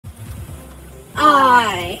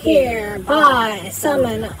I hereby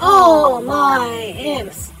summon all my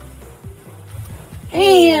imps.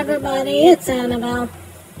 Hey everybody, it's Annabelle.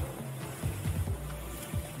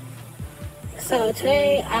 So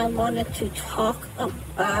today I wanted to talk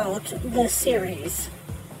about the series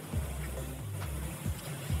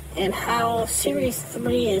and how Series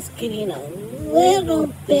 3 is getting a little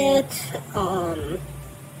bit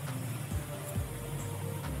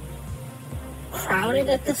crowded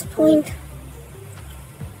at this point.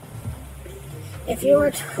 If you were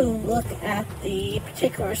to look at the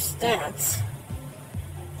particular stats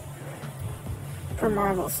for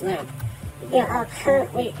Marvel Snap, there are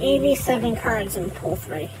currently 87 cards in Pool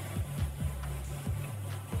 3.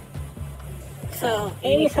 So,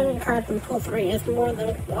 87 cards in Pool 3 is more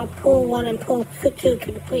than Pool 1 and Pool 2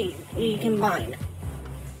 combined.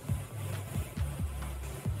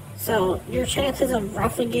 So, your chances of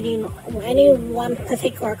roughly getting any one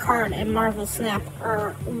particular card in Marvel Snap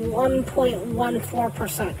are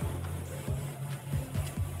 1.14%.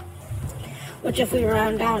 Which, if we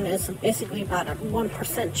round down, is basically about a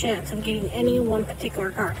 1% chance of getting any one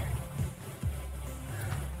particular card.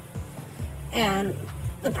 And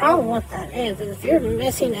the problem with that is if you're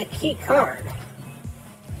missing a key card,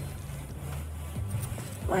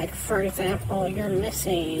 like for example, you're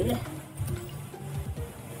missing,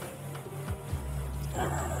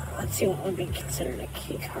 let's see what would be considered a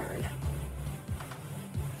key card.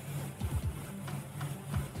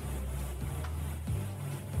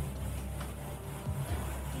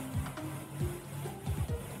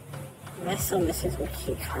 I'm still missing some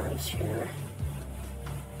key cards here.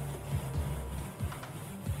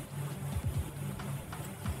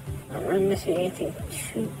 I'm not missing anything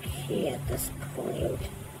too key at this point.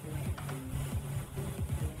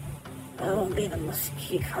 That will be the most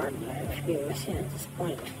key card that I could be missing at this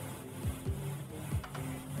point.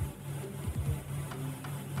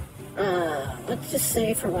 Let's just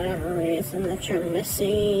say for whatever reason that you're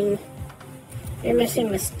missing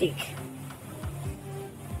Mystique.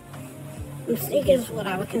 Mystique is what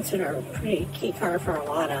I would consider a pretty key card for a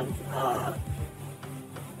lot of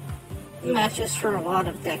matches, for a lot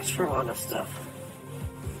of decks, for a lot of stuff.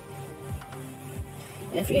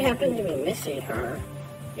 If you happen to be missing her,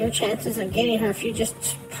 your chances of getting her if you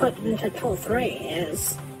just put into Pool 3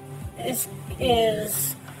 is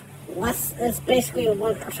basically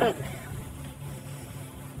 1%.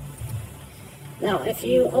 Now, if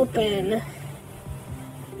you open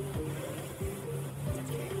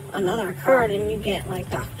another card and you get like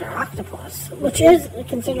Dr. Octopus, which is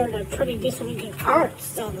considered a pretty decently good card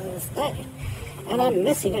still to this day, and I'm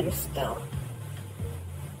missing him still.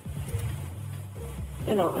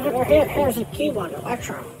 You know, here's a key one,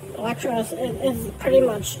 Electro. Electro is pretty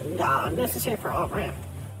much necessary for all ramp.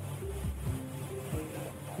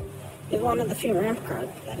 He's one of the few ramp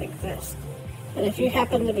cards that exist. And if you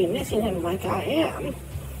happen to be missing him like I am,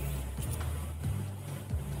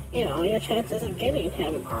 you know, your chances of getting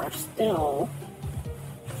him are still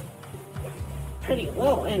pretty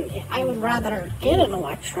low. And I would rather get an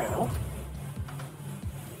Electro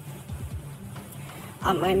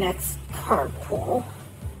on my next card pool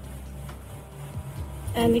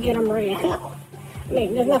and to get a Maria Hill. I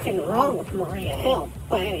mean, there's nothing wrong with Maria Hill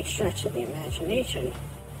by any stretch of the imagination.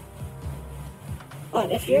 But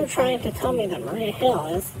if you're trying to tell me that Maria Hill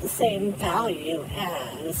is the same value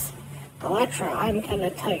as Electro, I'm going to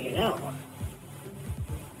tell you no.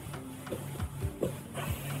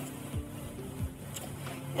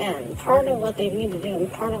 And part of what they need to do, and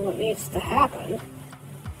part of what needs to happen,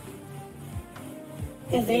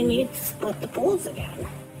 is they need to split the pools again.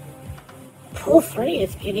 Pool 3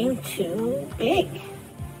 is getting too big.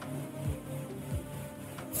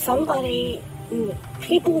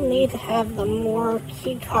 People need to have the more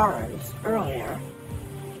key cards earlier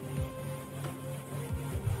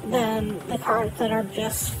than the cards that are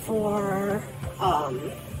just for, I'm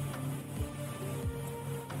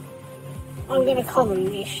going to call them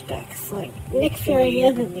niche decks. Like, Nick Fury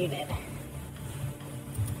isn't needed.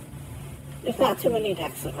 There's not too many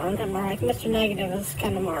decks around him, or like Mr. Negative is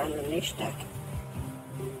kind of more on the niche deck.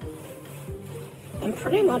 And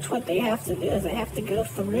pretty much what they have to do is they have to go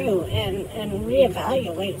through and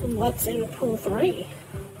reevaluate what's in Pool 3.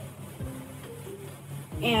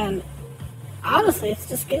 And honestly, it's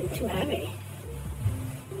just getting too heavy.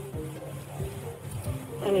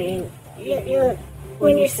 I mean,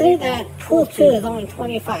 when you say that Pool 2 is only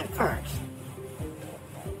 25 cards,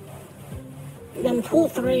 then Pool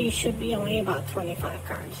 3 should be only about 25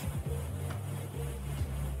 cards.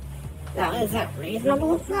 Now, is that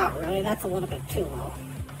reasonable? Not really, that's a little bit too low.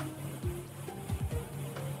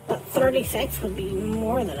 But 36 would be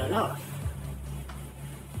more than enough.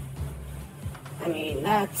 I mean,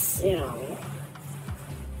 that's,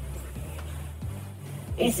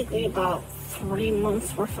 basically about 3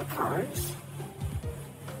 months worth of cards.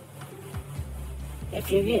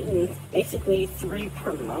 If you're getting basically 3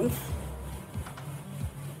 per month,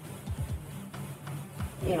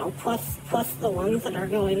 plus the ones that are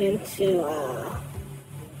going into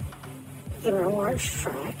the rewards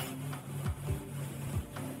track.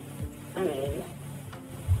 I mean,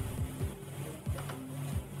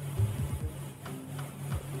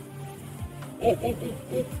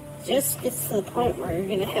 it just gets to the point where you're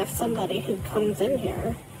going to have somebody who comes in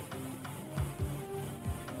here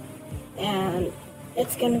and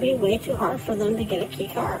it's going to be way too hard for them to get a key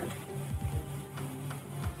card.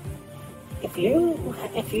 If you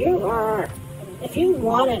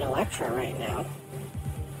wanted Electro right now,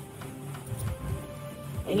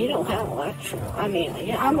 and you don't have Electro, I mean,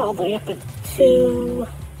 I'm all the way up at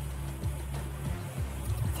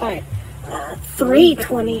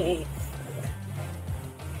 328.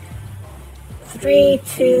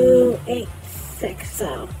 3286,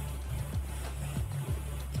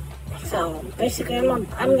 so basically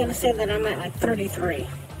I'm gonna say that I'm at like 33.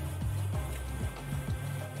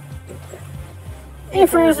 Hey,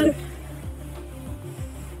 Frozen.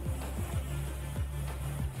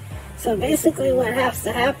 So basically what has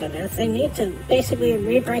to happen is they need to basically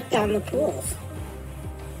re-break down the pools.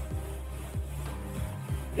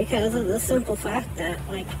 Because of the simple fact that,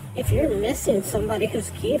 like, if you're missing somebody who's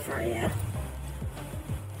key for you,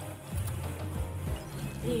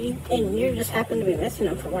 and you just happen to be missing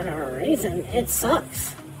them for whatever reason, it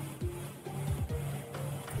sucks.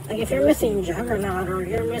 Like, if you're missing Juggernaut, or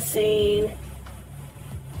you're missing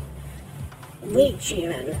Leech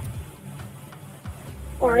even,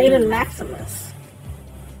 or even Maximus.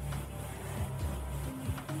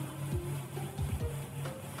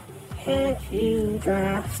 Can't you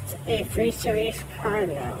draft a free series card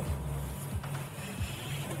now?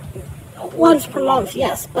 Once per month,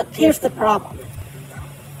 yes, but here's the problem.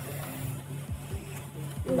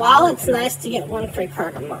 While it's nice to get 1 free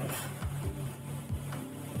card a month,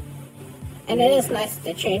 and it is nice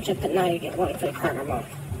to change it that now you get 1 free card a month,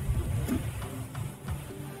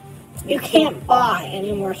 you can't buy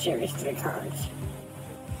any more Series 3 cards.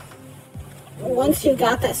 Once you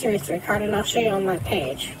got that Series 3 card, and I'll show you on my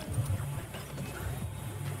page,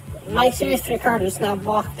 my Series 3 card is now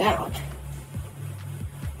blocked out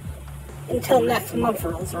until next month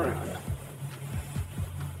rolls around.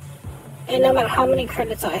 And no matter how many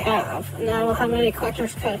credits I have, no matter how many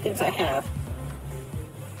collector's tokens I have,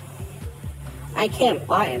 I can't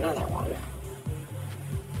buy another one.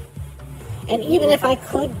 And even if I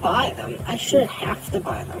could buy them, I shouldn't have to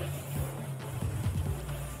buy them.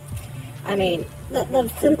 I mean, the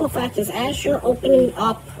simple fact is, as you're opening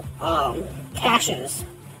up caches,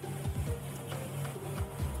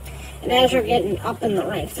 and as you're getting up in the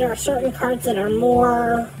ranks, there are certain cards that are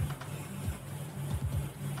more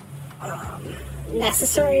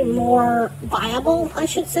necessary, more viable, I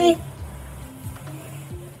should say.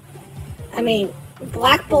 I mean,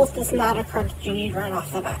 Black Bolt is not a card that you need right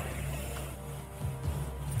off the bat.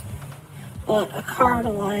 But a card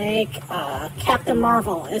like Captain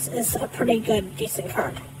Marvel is a pretty good, decent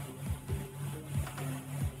card.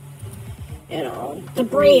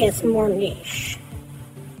 Debris is more niche.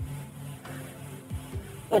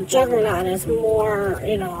 But Juggernaut is more,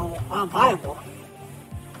 viable.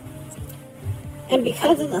 And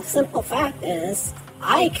because of the simple fact is,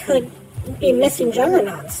 I could be missing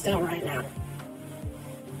Juggernaut still right now.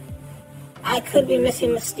 I could be missing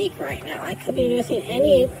Mystique right now. I could be missing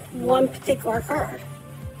any one particular card.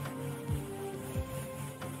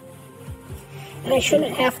 And I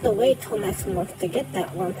shouldn't have to wait till next month to get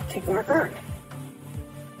that one particular card.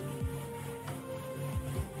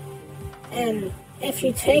 And if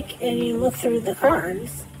you take and you look through the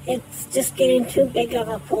cards, it's just getting too big of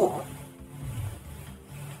a pool.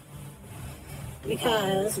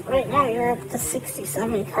 Because right now you're up to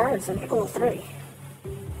 67 cards in pool 3.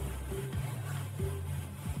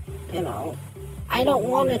 I don't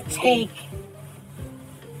want to take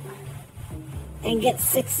and get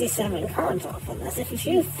 67 cards off of this. If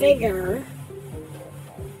you figure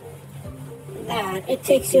that it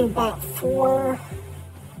takes you about 4...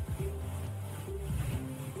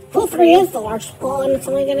 Pool 3 is the largest pool, and it's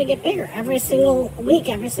only going to get bigger every single week,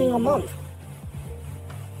 every single month.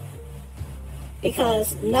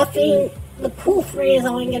 Because the pool 3 is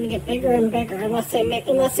only going to get bigger and bigger unless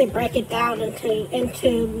they break it down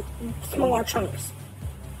into smaller chunks.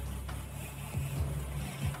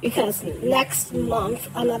 Because next month,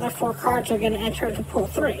 another 4 cards are going to enter into pool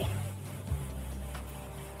 3.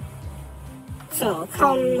 So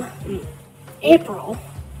come April,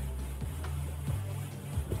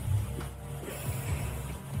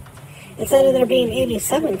 instead of there being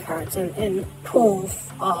 87 cards in pool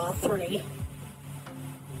 3,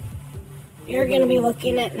 you're going to be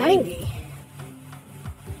looking at 90.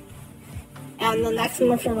 And the next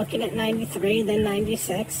month you're looking at 93, then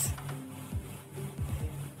 96.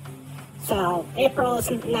 So April is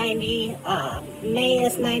 90, May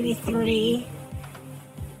is 93,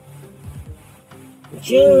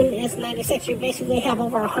 June is 96. You basically have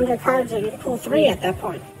over 100 cards in pool 3 at that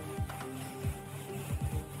point.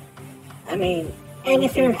 I mean, and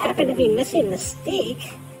if you happen to be missing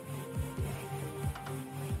Mystique,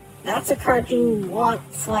 that's a card you want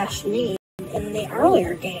 / need in the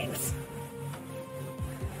earlier games.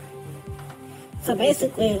 So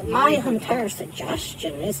basically, my entire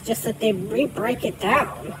suggestion is just that they re-break it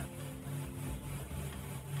down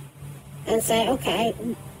and say, okay,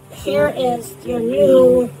 here is your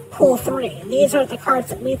new pool 3. These are the cards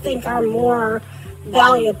that we think are more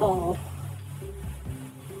valuable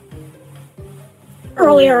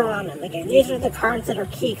earlier on in the game. These are the cards that are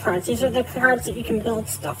key cards. These are the cards that you can build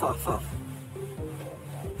stuff off of.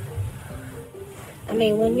 I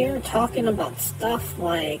mean, when you're talking about stuff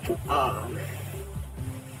like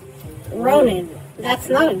Ronin, that's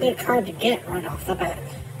not a good card to get right off the bat.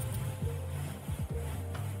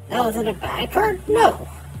 Now, is it a bad card? No.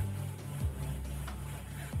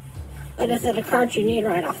 But is it a card you need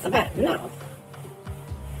right off the bat? No.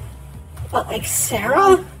 But like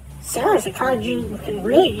Sarah? Sarah's a card you can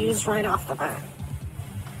really use right off the bat.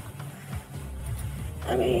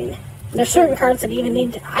 I mean, there's certain cards that even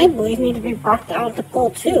need to, I believe, need to be brought down to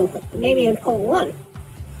pull 2, maybe in pull 1.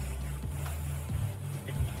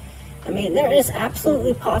 I mean, there is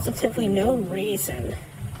absolutely positively no reason.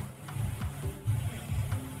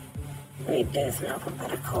 Let me do this in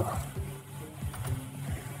alphabetical.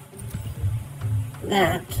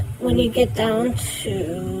 That when you get down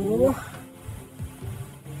to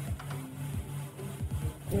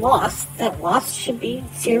Lost, that Lost should be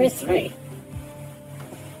Series 3.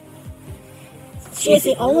 She is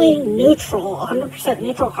the only neutral, 100%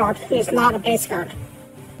 neutral card who is not a base card.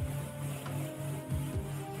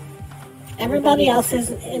 Everybody else is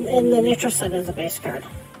in the neutral set as a base card.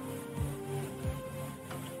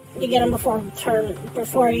 You get them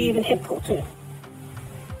before you even hit pull 2.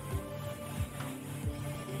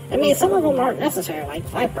 I mean, some of them aren't necessary, like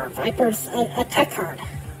Viper. Viper's a tech card.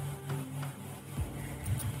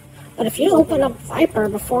 But if you open up Viper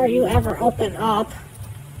before you ever open up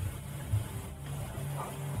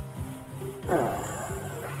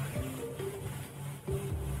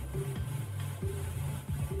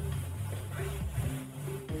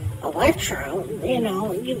Electro, you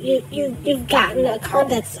know, you've gotten a card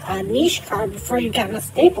that's a niche card before you've gotten a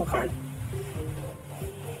staple card.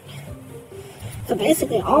 So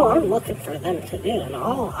basically, all I'm looking for them to do, and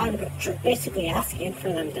all I'm basically asking for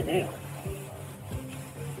them to do,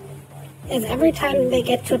 is every time they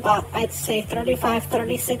get to about, I'd say, 35,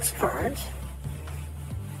 36 cards,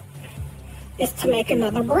 is to make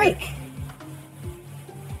another break.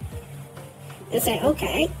 They say,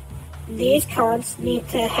 okay, these cards need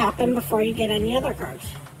to happen before you get any other cards.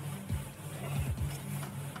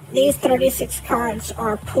 These 36 cards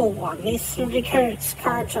are pool 1. These 36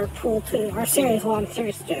 cards are pool 2, or series 1,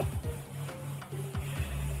 series 2.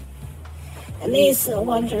 And these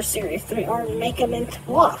ones are series 3, or make them into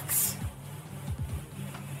blocks.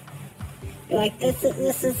 You're like,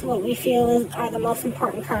 this is what we feel are the most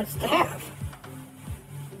important cards to have.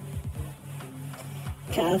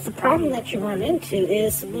 Because the problem that you run into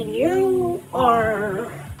is when you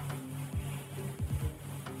are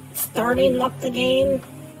starting up the game,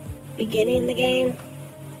 beginning the game,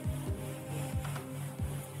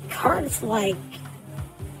 cards like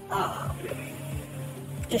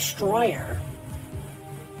Destroyer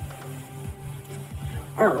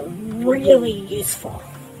are really useful.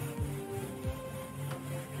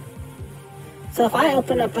 So if I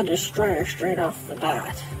open up a Destroyer straight off the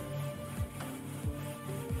bat,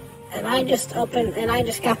 and I just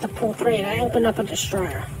got the pull 3, and I open up a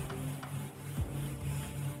Destroyer.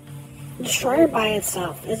 Destroyer by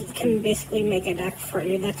itself can basically make a deck for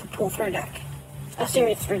you that's a pull 3 deck. A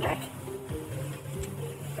series 3 deck.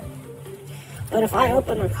 But if I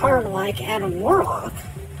open a card like Adam Warlock,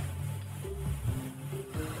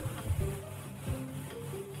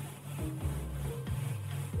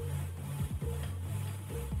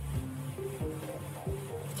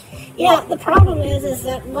 yeah, the problem is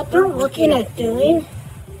that what they're looking at doing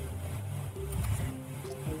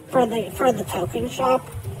for the token shop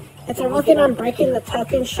is they're looking on breaking the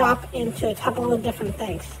token shop into a couple of different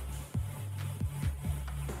things.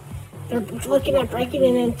 they're looking at breaking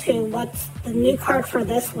it into what's the new card for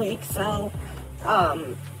this week. So,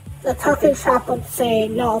 the token shop would say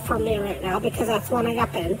no for me right now because that's the one I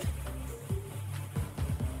got pinned.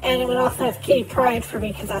 And it would also have Kitty Pryde for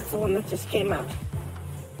me because that's the one that just came out.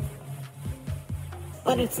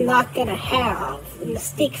 But it's not going to have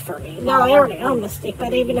Mystique for me. No, I already own Mystique,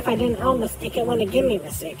 but even if I didn't own Mystique, it wouldn't give me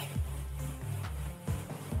Mystique.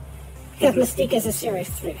 Because Mystique is a Series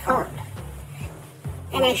 3 card.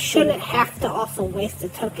 And I shouldn't have to also waste the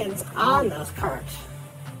tokens on those cards.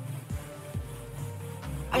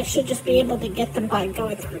 I should just be able to get them by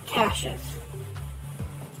going through caches.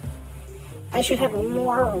 I should have a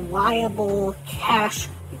more reliable cash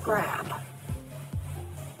grab.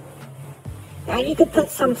 Now you could put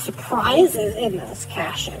some surprises in those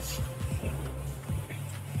caches.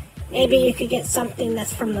 Maybe you could get something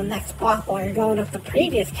that's from the next block while you're going with the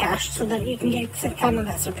previous cache so that you can get some kind of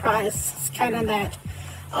that surprise, kind of that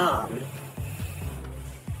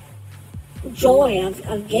joy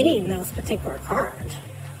of getting those particular cards.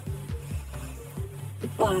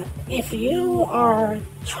 But if you are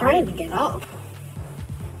trying to get up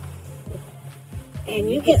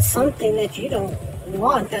and you get something that you don't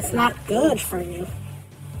want, that's not good for you,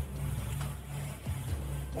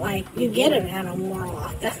 like you get an Adam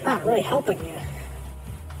Warlock, that's not really helping you.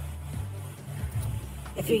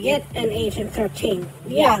 If you get an Agent 13,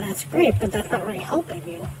 yeah, that's great, but that's not really helping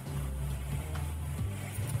you.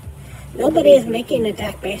 Nobody is making a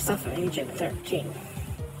deck based off of Agent 13.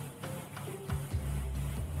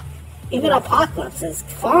 Even Apocalypse is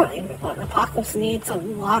fine, but Apocalypse needs a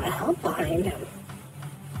lot of help behind him.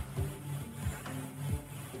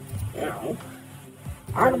 You know,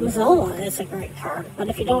 Artemis Zola is a great card, but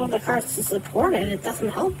if you don't have the cards to support it, it doesn't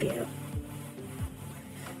help you.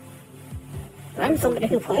 I'm somebody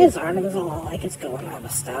who plays Artemis Zola like it's going out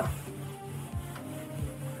of style.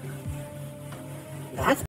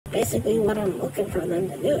 That's basically what I'm looking for them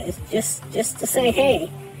to do, is just to say,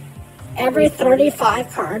 hey, every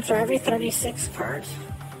 35 cards or every 36 cards.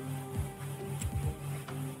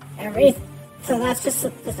 So that's just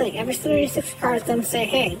the thing. Every 36 cards, them say,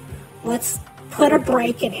 hey, let's put a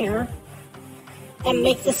break in here and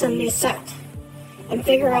make this a new set. And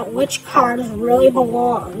figure out which cards really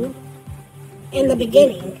belong in the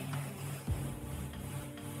beginning.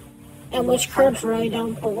 And which cards really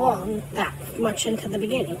don't belong that much into the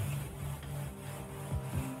beginning.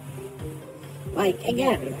 Like,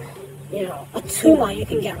 again, you know, a Tuma you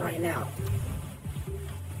can get right now.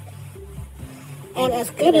 And as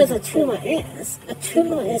good as a Tuma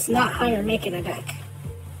is not how you're making a deck.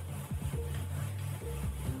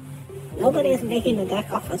 Nobody is making a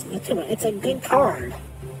deck off of a Tuma. It's a good card.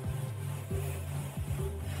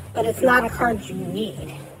 But it's not a card you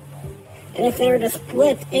need. And if they were to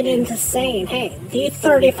split it into saying, hey, these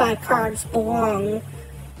 35 cards belong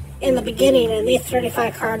in the beginning and these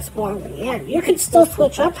 35 cards belong in the end, you could still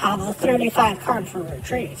switch up how those 35 cards were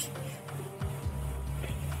retrieved.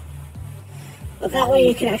 But that way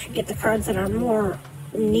you can actually get the cards that are more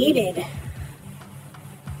needed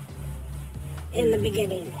in the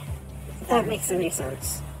beginning. If that makes any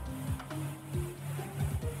sense.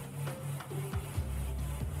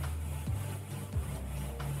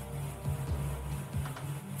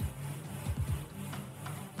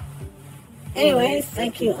 Anyways,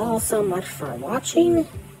 thank you all so much for watching.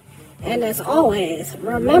 And as always,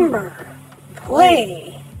 remember,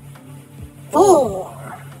 play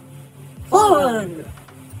for fun.